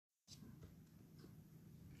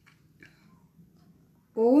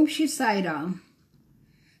ओम Shri Sai Ram.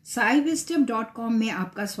 saiwisdom.com में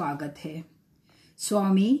आपका स्वागत है।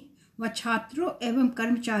 स्वामी व छात्रों एवं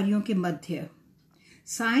कर्मचारियों के मध्य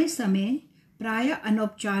साय समय प्रायः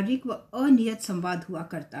अनौपचारिक व अनियत संवाद हुआ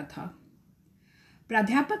करता था।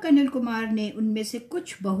 प्राध्यापक अनिल कुमार ने उनमें से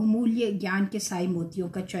कुछ बहुमूल्य ज्ञान के साई मोतियों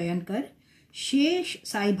का चयन कर शेष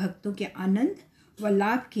साई भक्तों के आनंद व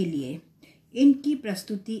लाभ के लिए इनकी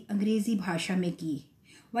प्रस्तुति अंग्रेजी भाषा में की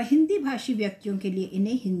व हिंदी भाषी व्यक्तियों के लिए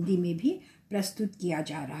इन्हें हिंदी में भी प्रस्तुत किया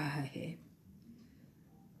जा रहा है।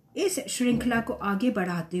 इस श्रृंखला को आगे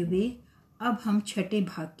बढ़ाते हुए अब हम छठे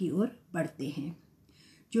भाग की ओर बढ़ते हैं,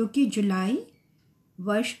 जो कि जुलाई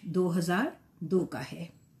वर्ष 2002 का है।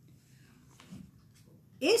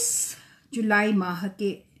 इस जुलाई माह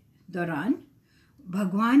के दौरान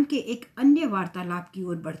भगवान के एक अन्य वार्तालाप की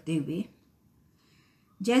ओर बढ़ते हुए,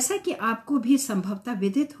 जैसा कि आपको भी संभवतः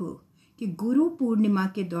विदित हो कि गुरु पूर्णिमा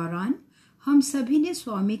के दौरान हम सभी ने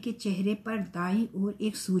स्वामी के चेहरे पर दाईं ओर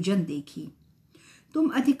एक सूजन देखी। तुम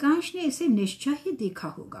अधिकांश ने इसे निश्चय ही देखा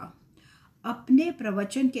होगा। अपने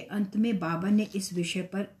प्रवचन के अंत में बाबा ने इस विषय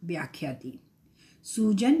पर व्याख्या दी।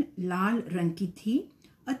 सूजन लाल रंग की थी,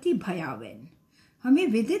 अति भयावह। हमें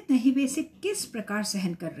विदित नहीं वे इसे किस प्रकार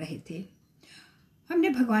सहन कर रहे थे। हमने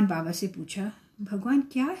भगवान बाबा से पूछा, भगवान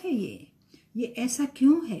क्या है ये ऐसा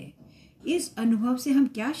क्यों है? इस अनुभव से हम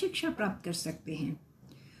क्या शिक्षा प्राप्त कर सकते हैं?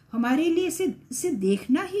 हमारे लिए इसे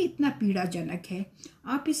देखना ही इतना पीड़ाजनक है।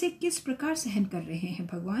 आप इसे किस प्रकार सहन कर रहे हैं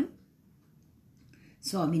भगवान?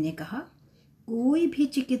 स्वामी ने कहा, कोई भी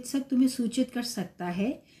चिकित्सक तुम्हें सूचित कर सकता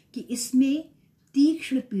है कि इसमें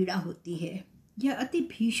तीक्ष्ण पीड़ा होती है। यह अति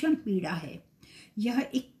भीषण पीड़ा है। यह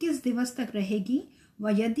 21 दिवस तक रहेगी व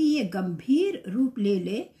यदि ये गंभीर रूप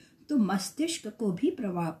ले तो मस्तिष्क को भी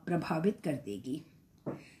प्रभावित कर देगी।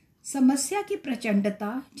 समस्या की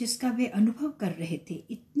प्रचंडता जिसका वे अनुभव कर रहे थे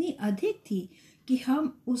इतनी अधिक थी कि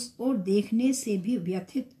हम उस ओर देखने से भी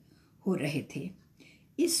व्यथित हो रहे थे।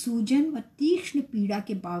 इस सूजन व तीक्ष्ण पीड़ा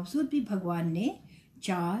के बावजूद भी भगवान ने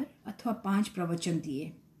 4 अथवा 5 प्रवचन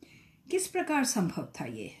दिए। किस प्रकार संभव था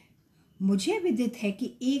ये? मुझे विदित है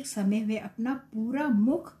कि एक समय वे अपना पूरा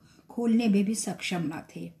मुख खोलने में भी सक्षम न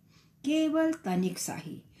थे, केवल तनिक सा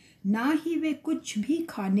ही। ना ही वे कुछ भी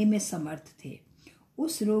खाने में समर्थ थे।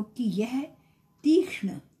 उस रोग की यह तीक्ष्ण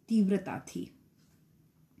तीव्रता थी।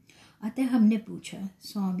 अतः हमने पूछा,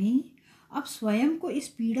 स्वामी आप स्वयं को इस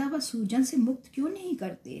पीड़ा व सूजन से मुक्त क्यों नहीं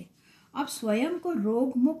करते? आप स्वयं को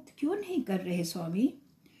रोग मुक्त क्यों नहीं कर रहे स्वामी?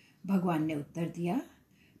 भगवान ने उत्तर दिया,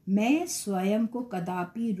 मैं स्वयं को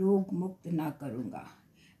कदापि रोग मुक्त ना करूँगा।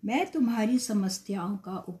 मैं तुम्हारी समस्याओं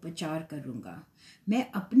का उपचार करूँगा। मैं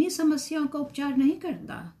अपनी समस्याओं का उपचार नहीं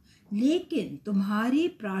करता, लेकिन तुम्हारी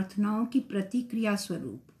प्रार्थनाओं की प्रतिक्रिया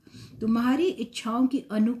स्वरूप, तुम्हारी इच्छाओं की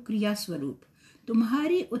अनुक्रिया स्वरूप,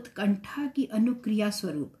 तुम्हारी उत्कंठा की अनुक्रिया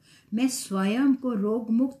स्वरूप मैं स्वयं को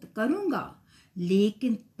रोग मुक्त करूँगा,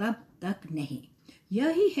 लेकिन तब तक नहीं।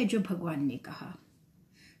 यही है जो भगवान ने कहा।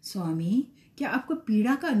 स्वामी, क्या आपको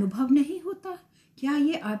पीड़ा का अनुभव नहीं होता? क्या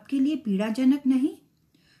ये आपके लिए पीड़ाजनक नहीं?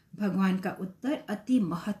 भगवान का उत्तर अति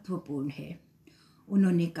महत्वपूर्ण है।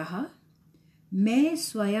 उन्होंने कहा, मैं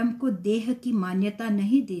स्वयं को देह की मान्यता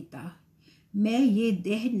नहीं देता। मैं ये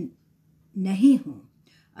देह नहीं हूँ।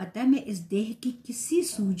 अतः मैं इस देह की किसी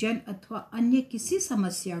सूजन अथवा अन्य किसी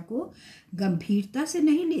समस्या को गंभीरता से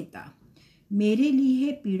नहीं लेता। मेरे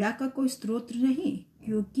लिए पीड़ा का कोई स्रोत नहीं,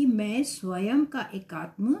 क्योंकि मैं स्वयं का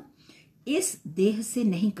एकात्म इस देह से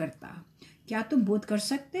नहीं करता। क्या तुम बोध कर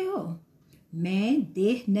सकते हो? मैं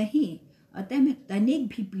देह नहीं, अतः मैं तनिक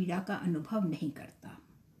भी पीड़ा का अनुभव नहीं करता।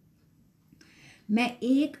 मैं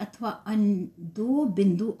एक अथवा 2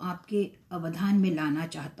 बिंदु आपके अवधान में लाना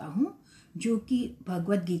चाहता हूँ, जो कि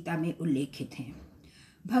भगवत गीता में उल्लेखित हैं।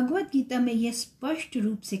 भगवत गीता में यह स्पष्ट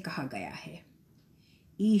रूप से कहा गया है,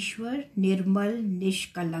 ईश्वर निर्मल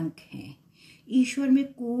निष्कलंक हैं। ईश्वर में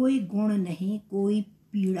कोई गुण नहीं, कोई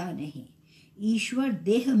पीड़ा नहीं। ईश्वर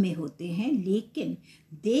देह में होते हैं, लेकिन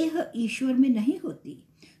देह ईश्वर में नहीं होती।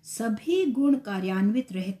 सभी गुण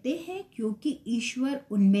कार्यान्वित रहते हैं क्योंकि ईश्वर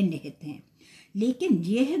उनमें निहित हैं, लेकिन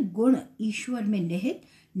यह गुण ईश्वर में निहित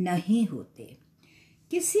नहीं होते।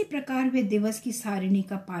 किसी प्रकार वे दिवस की सारिणी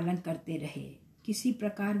का पालन करते रहे, किसी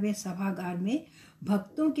प्रकार वे सभागार में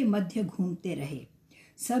भक्तों के मध्य घूमते रहे,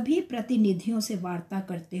 सभी प्रतिनिधियों से वार्ता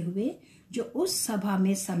करते हुए जो उस सभा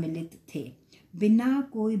में सम्मिलित थे, बिना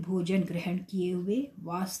कोई भोजन ग्रहण किए हुए।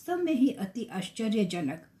 वास्तव में ही अति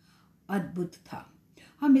आश्चर्यजनक अद्भुत था।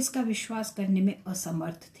 हम इसका विश्वास करने में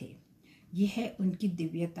असमर्थ थे। यह उनकी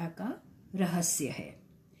दिव्यता का रहस्य है।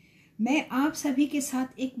 मैं आप सभी के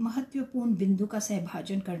साथ एक महत्वपूर्ण बिंदु का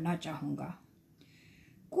सहभाजन करना चाहूँगा।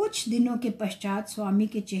 कुछ दिनों के पश्चात स्वामी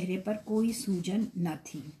के चेहरे पर कोई सूजन न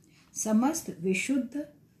थी। समस्त विशुद्ध,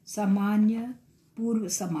 सामान्य, पूर्व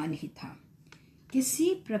समान ही था।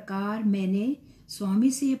 किसी प्रकार मैंने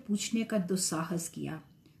स्वामी से यह पूछने का दुस्साहस किया,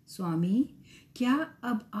 स्वामी, क्या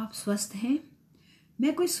अब आप स्वस्थ हैं?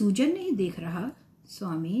 मैं कोई सूजन नहीं देख रहा।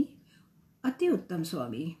 स्वामी, अति उत्तम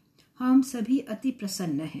स्वामी, हम सभी अति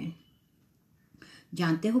प्रसन्न हैं।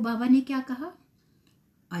 जानते हो बाबा ने क्या कहा?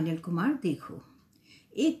 अनिल कुमार, देखो,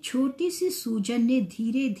 एक छोटी सी सूजन ने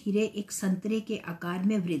धीरे धीरे एक संतरे के आकार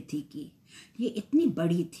में वृद्धि की। ये इतनी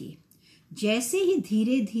बड़ी थी। जैसे ही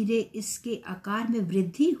धीरे धीरे इसके आकार में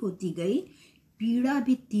वृद्धि होती गई, पीड़ा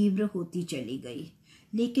भी तीव्र होती चली गई।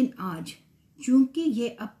 लेकिन आज चूंकि ये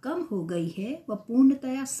अब कम हो गई है, वह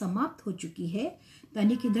पूर्णतया समाप्त हो चुकी है।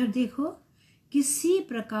 तनिक इधर देखो, किसी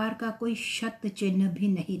प्रकार का कोई क्षत चिन्ह भी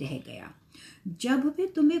नहीं रह गया। जब भी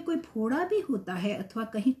तुम्हें कोई फोड़ा भी होता है अथवा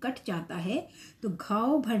कहीं कट जाता है तो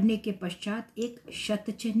घाव भरने के पश्चात एक क्षत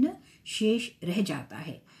चिन्ह शेष रह जाता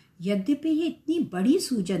है। यद्यपि ये इतनी बड़ी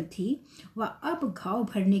सूजन थी, वह अब घाव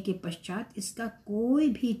भरने के पश्चात इसका कोई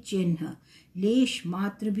भी चिन्ह, लेश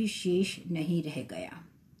मात्र भी शेष नहीं रह गया।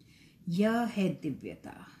 यह है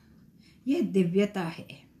दिव्यता। यह दिव्यता है।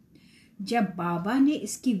 जब बाबा ने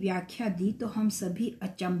इसकी व्याख्या दी तो हम सभी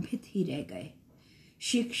अचंभित ही रह गए।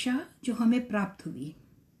 शिक्षा जो हमें प्राप्त हुई,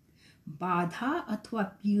 बाधा अथवा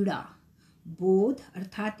पीड़ा, बोध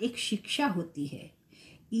अर्थात एक शिक्षा होती है।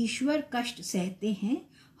 ईश्वर कष्ट सहते हैं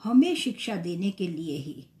हमें शिक्षा देने के लिए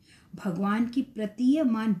ही। भगवान की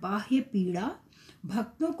प्रतीयमान बाह्य पीड़ा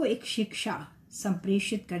भक्तों को एक शिक्षा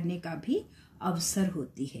संप्रेषित करने का भी अवसर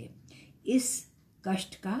होती है। इस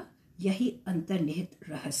कष्ट का यही अंतर्निहित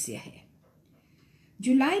रहस्य है।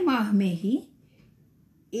 जुलाई माह में ही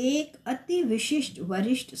एक अति विशिष्ट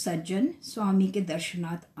वरिष्ठ सज्जन स्वामी के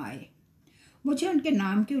दर्शनार्थ आए। मुझे उनके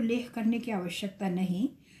नाम के उल्लेख करने की आवश्यकता नहीं,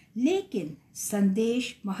 लेकिन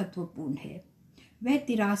संदेश महत्वपूर्ण है। वह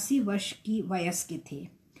 83 वर्ष की वयस के थे।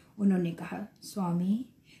 उन्होंने कहा, स्वामी,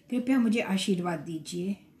 कृपया मुझे आशीर्वाद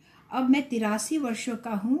दीजिए। अब मैं 83 वर्षों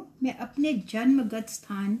का हूँ। मैं अपने जन्मगत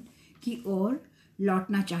स्थान की ओर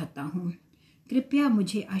लौटना चाहता हूँ। कृपया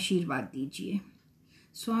मुझे आशीर्वाद दीजिए।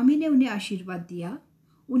 स्वामी ने उन्हें आशीर्वाद दिया,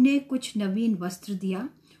 उन्हें कुछ नवीन वस्त्र दिया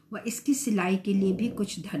व इसकी सिलाई के लिए भी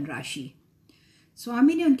कुछ धनराशि।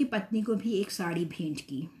 स्वामी ने उनकी पत्नी को भी एक साड़ी भेंट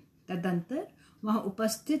की। तदंतर वहां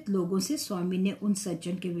उपस्थित लोगों से स्वामी ने उन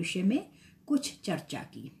सज्जन के विषय में कुछ चर्चा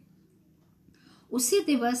की। उसी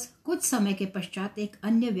दिवस कुछ समय के पश्चात एक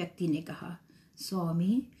अन्य व्यक्ति ने कहा,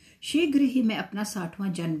 स्वामी, शीघ्र ही मैं अपना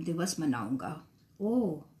 60वां जन्म दिवस मनाऊंगा।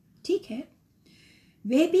 ओह, ठीक है।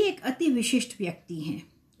 वे भी एक अति विशिष्ट व्यक्ति हैं।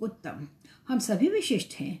 उत्तम, हम सभी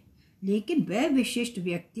विशिष्ट हैं, लेकिन वह विशिष्ट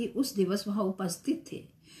व्यक्ति उस दिवस वहां उपस्थित थे।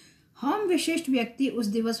 हम विशिष्ट व्यक्ति उस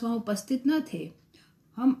दिवस वहां उपस्थित न थे।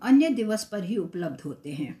 हम अन्य दिवस पर ही उपलब्ध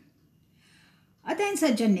होते हैं। अतः इन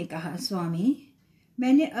सज्जन ने कहा, स्वामी,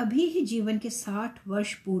 मैंने अभी ही जीवन के 60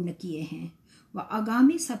 वर्ष पूर्ण किए हैं व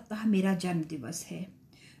आगामी सप्ताह मेरा जन्म दिवस है।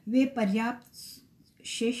 वे पर्याप्त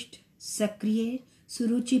शिष्ट, सक्रिय,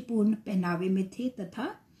 सुरुचिपूर्ण पहनावे में थे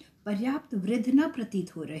तथा पर्याप्त वृद्ध न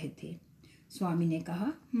प्रतीत हो रहे थे। स्वामी ने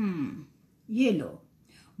कहा, ये लो।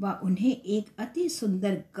 वह उन्हें एक अति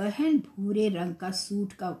सुंदर गहन भूरे रंग का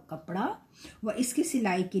सूट का कपड़ा व इसकी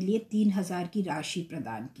सिलाई के लिए 3000 की राशि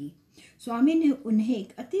प्रदान की। स्वामी ने उन्हें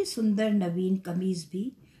एक अति सुंदर नवीन कमीज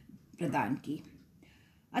भी प्रदान की।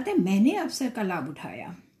 अतः मैंने अवसर का लाभ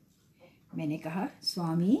उठाया। मैंने कहा,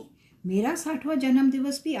 स्वामी, मेरा 60वां जन्म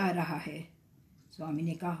दिवस भी आ रहा है। स्वामी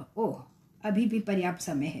ने कहा, ओह, अभी भी पर्याप्त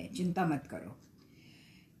समय है, चिंता मत करो।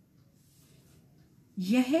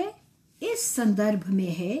 यह इस संदर्भ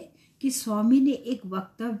में है कि स्वामी ने एक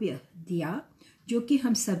वक्तव्य दिया जो कि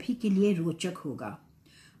हम सभी के लिए रोचक होगा।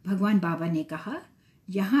 भगवान बाबा ने कहा,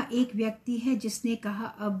 यहाँ एक व्यक्ति है जिसने कहा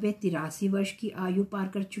अब वह 83 वर्ष की आयु पार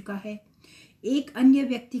कर चुका है। एक अन्य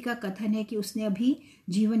व्यक्ति का कथन है कि उसने अभी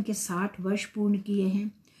जीवन के 60 वर्ष पूर्ण किए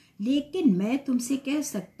हैं। लेकिन मैं तुमसे कह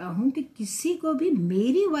सकता हूं कि किसी को भी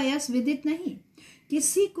मेरी वयस विदित नहीं,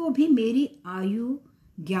 किसी को भी मेरी आयु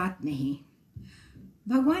ज्ञात नहीं।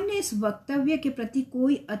 भगवान ने इस वक्तव्य के प्रति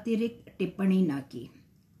कोई अतिरिक्त टिप्पणी न की,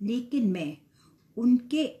 लेकिन मैं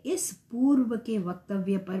उनके इस पूर्व के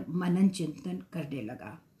वक्तव्य पर मनन चिंतन करने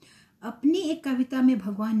लगा। अपनी एक कविता में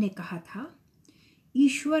भगवान ने कहा था,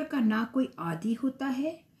 ईश्वर का ना कोई आदि होता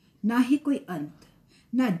है, ना ही कोई अंत,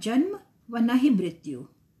 ना जन्म व ना ही मृत्यु।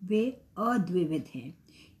 वे अद्विविध हैं।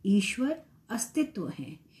 ईश्वर अस्तित्व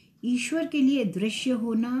हैं। ईश्वर के लिए दृश्य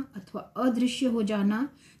होना अथवा अदृश्य हो जाना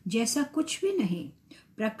जैसा कुछ भी नहीं,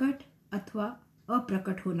 प्रकट अथवा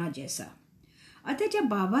अप्रकट होना जैसा। अतः जब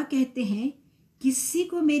बाबा कहते हैं किसी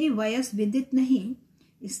को मेरी वयस विदित नहीं,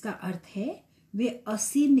 इसका अर्थ है वे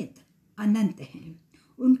असीमित अनंत हैं।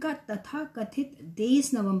 उनका तथाकथित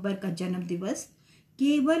 23 नवंबर का जन्म दिवस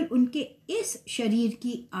केवल उनके इस शरीर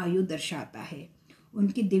की आयु दर्शाता है,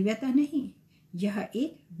 उनकी दिव्यता नहीं। यह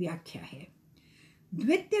एक व्याख्या है।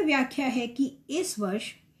 द्वितीय व्याख्या है कि इस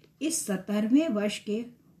वर्ष इस 17वें वर्ष के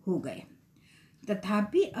हो गए,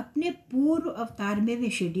 तथापि अपने पूर्व अवतार में वे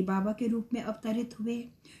शिरडी बाबा के रूप में अवतरित हुए,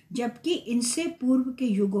 जबकि इनसे पूर्व के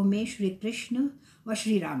युगों में श्री कृष्ण व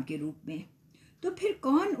श्री राम के रूप में। तो फिर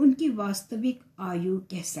कौन उनकी वास्तविक आयु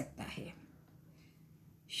कह सकता है?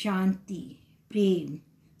 शांति, प्रेम,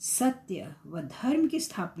 सत्य व धर्म की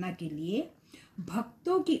स्थापना के लिए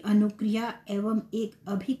भक्तों की अनुक्रिया एवं एक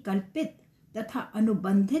अभिकल्पित तथा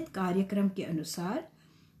अनुबंधित कार्यक्रम के अनुसार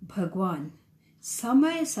भगवान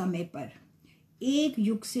समय समय पर एक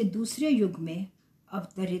युग से दूसरे युग में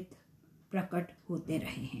अवतरित प्रकट होते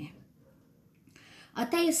रहे हैं।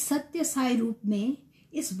 अतः इस सत्य साई रूप में,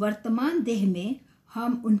 इस वर्तमान देह में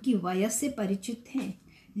हम उनकी वयस से परिचित हैं,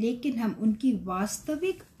 लेकिन हम उनकी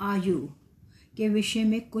वास्तविक आयु के विषय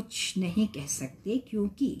में कुछ नहीं कह सकते,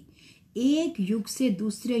 क्योंकि एक युग से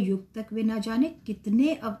दूसरे युग तक वे न जाने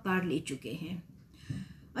कितने अवतार ले चुके हैं।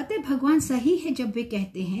 अतः भगवान सही है जब वे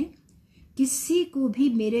कहते हैं, किसी को भी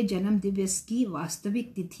मेरे जन्म दिवस की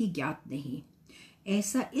वास्तविक तिथि ज्ञात नहीं।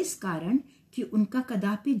 ऐसा इस कारण कि उनका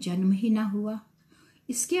कदापि जन्म ही ना हुआ।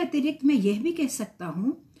 इसके अतिरिक्त मैं यह भी कह सकता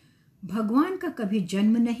हूँ, भगवान का कभी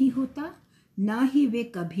जन्म नहीं होता, ना ही वे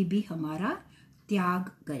कभी भी हमारा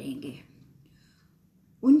त्याग करेंगे।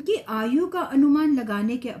 उनकी आयु का अनुमान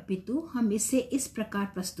लगाने के अपितु हम इसे इस प्रकार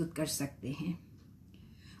प्रस्तुत कर सकते हैं।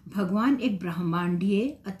 भगवान एक ब्रह्मांडीय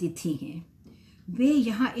अतिथि हैं। वे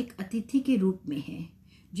यहाँ एक अतिथि के रूप में हैं,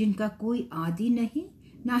 जिनका कोई आदि नहीं,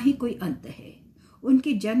 ना ही कोई अंत है।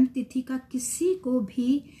 उनकी जन्म तिथि का किसी को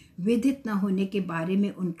भी विदित न होने के बारे में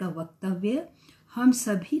उनका वक्तव्य हम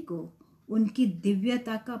सभी को उनकी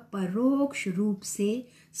दिव्यता का परोक्ष रूप से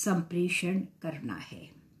संप्रेषण करना है।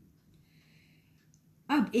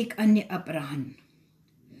 अब एक अन्य अपराह्न।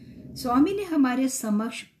 स्वामी ने हमारे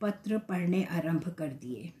समक्ष पत्र पढ़ने आरंभ कर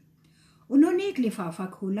दिए। उन्होंने एक लिफाफा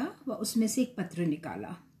खोला व उसमें से एक पत्र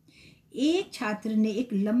निकाला। एक छात्र ने एक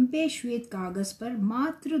लंबे श्वेत कागज पर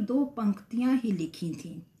मात्र 2 पंक्तियां ही लिखी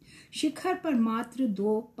थीं। शिखर पर मात्र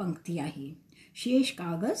 2 पंक्तियां ही, शेष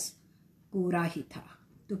कागज कोरा ही था।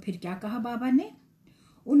 तो फिर क्या कहा बाबा ने?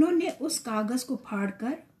 उन्होंने उस कागज को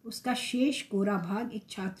फाड़कर उसका शेष कोरा भाग एक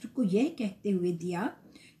छात्र को यह कहते हुए दिया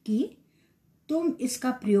कि तुम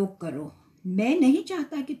इसका प्रयोग करो। मैं नहीं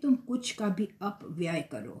चाहता कि तुम कुछ का भी अपव्यय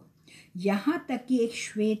करो, यहाँ तक कि एक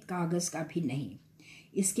श्वेत कागज का भी नहीं।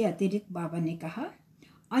 इसके अतिरिक्त बाबा ने कहा,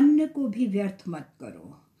 अन्न को भी व्यर्थ मत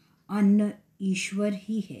करो, अन्न ईश्वर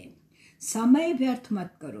ही है। समय व्यर्थ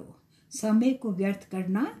मत करो, समय को व्यर्थ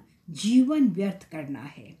करना जीवन व्यर्थ करना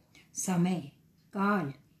है। समय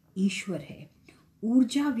काल ईश्वर है।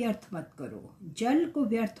 ऊर्जा व्यर्थ मत करो, जल को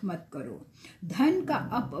व्यर्थ मत करो, धन का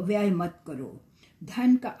अपव्यय मत करो,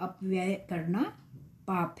 धन का अपव्यय करना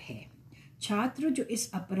पाप है। छात्र जो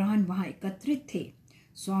इस अपराह्न वहां एकत्रित थे,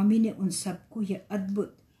 स्वामी ने उन सबको यह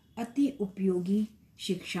अद्भुत अति उपयोगी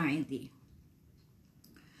शिक्षाएं दी।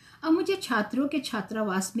 अब मुझे छात्रों के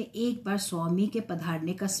छात्रावास में एक बार स्वामी के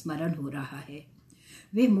पधारने का स्मरण हो रहा है।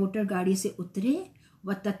 वे मोटर गाड़ी से उतरे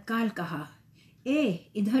व तत्काल कहा,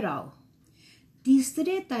 इधर आओ।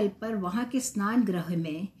 तीसरे तल पर वहां के स्नान गृह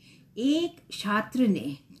में एक छात्र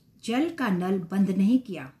ने जल का नल बंद नहीं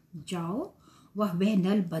किया। जाओ वह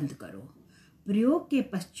नल बंद करो। प्रयोग के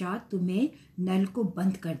पश्चात तुम्हें नल को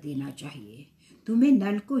बंद कर देना चाहिए। तुम्हें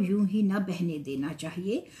नल को यूं ही न बहने देना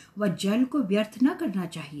चाहिए व जल को व्यर्थ न करना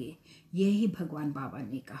चाहिए। यही भगवान बाबा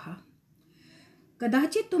ने कहा।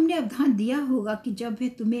 कदाचित तुमने अवधान दिया होगा कि जब वे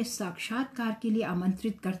तुम्हें साक्षात्कार के लिए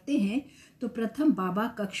आमंत्रित करते हैं तो प्रथम बाबा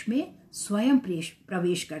कक्ष में स्वयं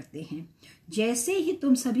प्रवेश करते हैं। जैसे ही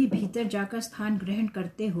तुम सभी भीतर जाकर स्थान ग्रहण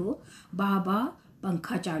करते हो, बाबा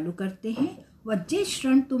पंखा चालू करते हैं व जिस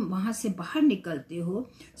क्षण तुम वहां से बाहर निकलते हो,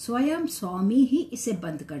 स्वयं स्वामी ही इसे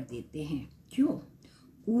बंद कर देते हैं। क्यों?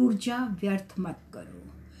 ऊर्जा व्यर्थ मत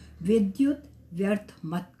करो, विद्युत व्यर्थ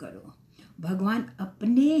मत करो। भगवान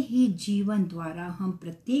अपने ही जीवन द्वारा हम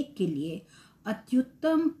प्रत्येक के लिए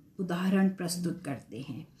अत्युत्तम उदाहरण प्रस्तुत करते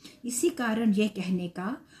हैं। इसी कारण यह कहने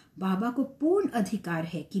का बाबा को पूर्ण अधिकार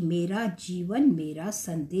है कि मेरा जीवन मेरा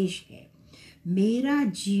संदेश है। मेरा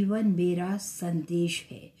जीवन मेरा संदेश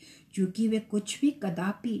है। क्योंकि वे कुछ भी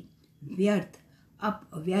कदापि व्यर्थ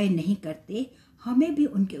अपव्यय नहीं करते, हमें भी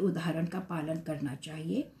उनके उदाहरण का पालन करना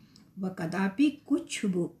चाहिए व कदापि कुछ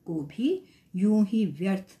को भी यूं ही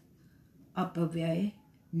व्यर्थ अपव्यय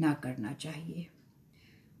न करना चाहिए।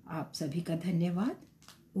 आप सभी का धन्यवाद।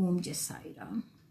 ओम जय साई राम।